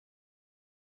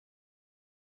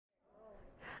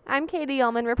I'm Katie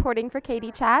Uhlmann reporting for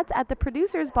Katie Chats at the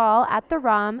Producers Ball at the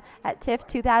RUM at TIFF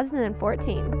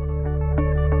 2014.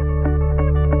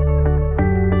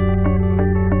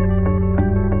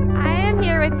 I am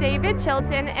here with David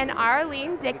Chilton and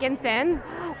Arlene Dickinson.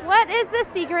 What is the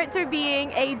secret to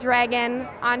being a dragon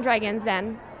on Dragon's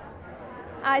Den?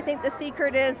 I think the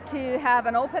secret is to have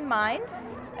an open mind,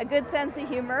 a good sense of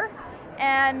humor,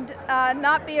 and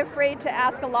not be afraid to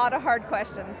ask a lot of hard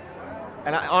questions.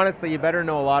 And honestly, you better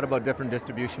know a lot about different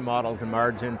distribution models and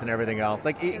margins and everything else.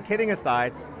 Like, kidding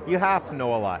aside, you have to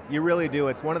know a lot. You really do.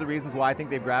 It's one of the reasons why I think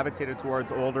they've gravitated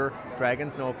towards older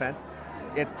dragons, no offense.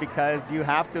 It's because you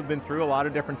have to have been through a lot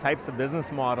of different types of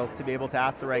business models to be able to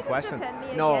ask the right questions.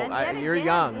 No, you're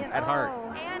young at heart.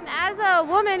 And as a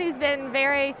woman who's been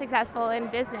very successful in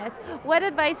business, what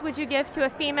advice would you give to a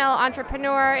female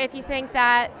entrepreneur if you think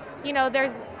that, you know,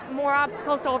 there's more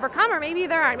obstacles to overcome, or maybe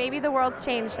there aren't, maybe the world's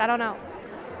changed, I don't know.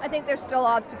 I think there's still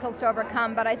obstacles to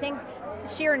overcome, but I think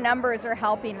sheer numbers are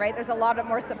helping, right? There's a lot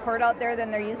more support out there than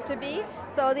there used to be.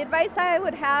 So the advice I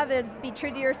would have is be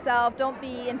true to yourself. Don't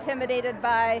be intimidated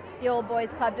by the old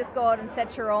boys club. Just go out and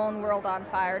set your own world on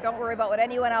fire. Don't worry about what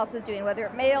anyone else is doing, whether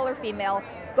male or female.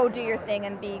 Go do your thing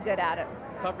and be good at it.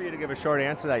 Tough for you to give a short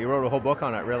answer to that. You wrote a whole book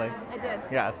on it, really. I did.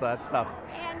 Yeah, so that's tough.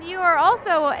 And you are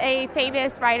also a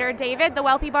famous writer, David. The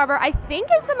Wealthy Barber, I think,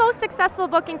 is the most successful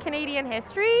book in Canadian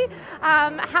history.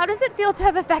 How does it feel to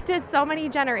have affected so many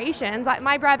generations?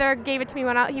 My brother gave it to me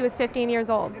when he was 15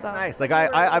 years old. So. Nice. Like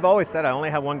I've always said, I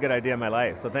only have one good idea in my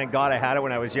life. So thank God I had it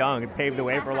when I was young. It paved the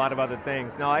way for a lot of other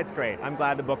things. No, it's great. I'm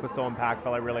glad the book was so impactful.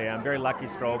 I really am. Very lucky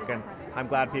stroke, and I'm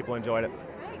glad people enjoyed it.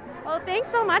 Well, thanks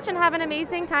so much, and have an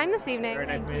amazing time this evening. Very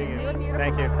nice meeting you. Beautiful.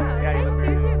 Thank you. Yeah, you look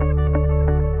great.